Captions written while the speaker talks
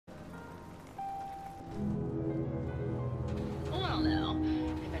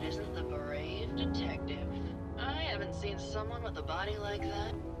someone with a body like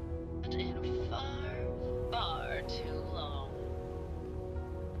that in far, far too long.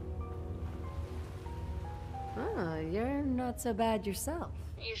 Oh, you're not so bad yourself.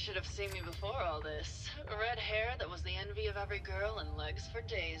 You should have seen me before all this. Red hair that was the envy of every girl and legs for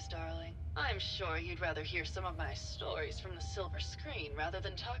days, darling. I'm sure you'd rather hear some of my stories from the silver screen rather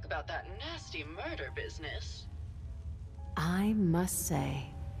than talk about that nasty murder business. I must say,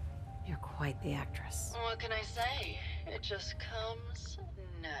 you're quite the actress. What can I say? It just comes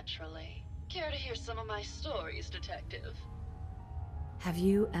naturally. Care to hear some of my stories, detective? Have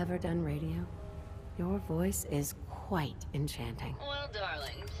you ever done radio? Your voice is quite enchanting. Well,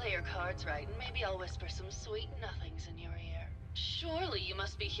 darling, play your cards right, and maybe I'll whisper some sweet nothings in your ear. Surely you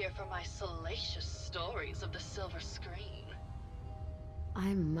must be here for my salacious stories of the silver screen.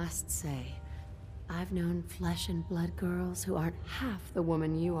 I must say, I've known flesh and blood girls who aren't half the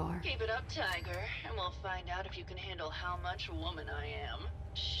woman you are. Keep it up, Tiger, and we'll find out if you can handle how much woman I am.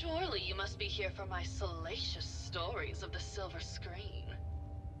 Surely you must be here for my salacious stories of the silver screen.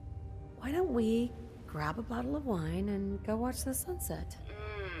 Why don't we grab a bottle of wine and go watch the sunset?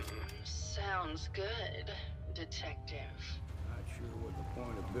 Sounds good, detective. Not sure what the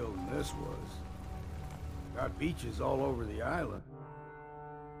point of building this was. Got beaches all over the island.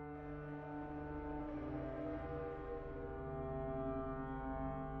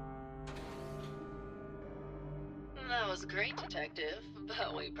 That was great, detective,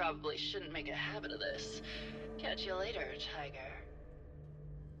 but we probably shouldn't make a habit of this. Catch you later, Tiger.